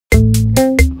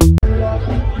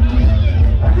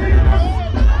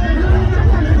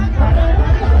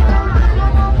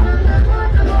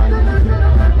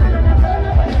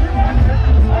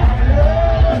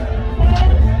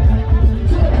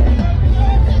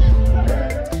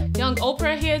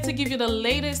give you the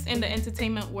latest in the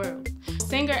entertainment world.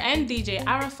 Singer and DJ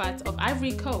Arafat of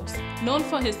Ivory Coast, known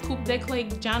for his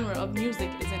Coupé-Décalé genre of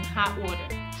music, is in hot water.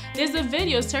 There's a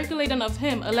video circulating of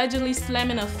him allegedly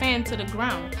slamming a fan to the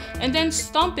ground and then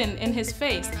stomping in his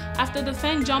face after the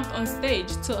fan jumped on stage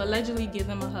to allegedly give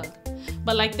him a hug.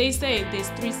 But like they say, there's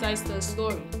three sides to a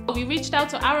story. We reached out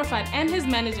to Arafat and his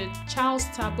manager, Charles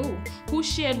Taboo, who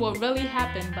shared what really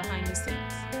happened behind the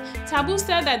scenes. Taboo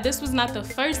said that this was not the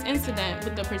first incident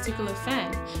with the particular fan,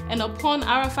 and upon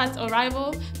Arafat's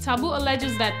arrival, Taboo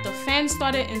alleges that the fan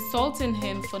started insulting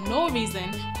him for no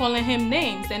reason, calling him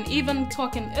names and even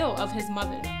talking ill of his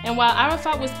mother. And while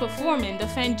Arafat was performing, the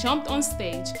fan jumped on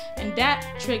stage, and that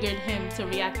triggered him to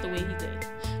react the way he did.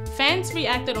 Fans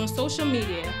reacted on social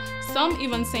media, some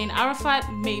even saying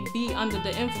Arafat may be under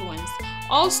the influence.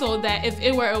 Also, that if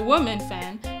it were a woman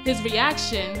fan, his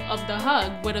reaction of the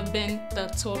hug would have been the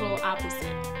total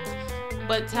opposite.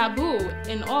 But Taboo,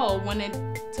 in all, wanted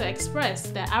to express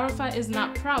that Arafat is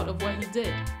not proud of what he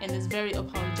did and is very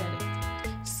apologetic.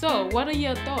 So, what are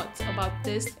your thoughts about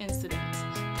this incident?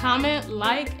 Comment,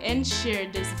 like, and share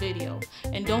this video.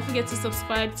 And don't forget to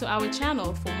subscribe to our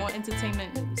channel for more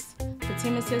entertainment news.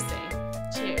 Fatima Sisse.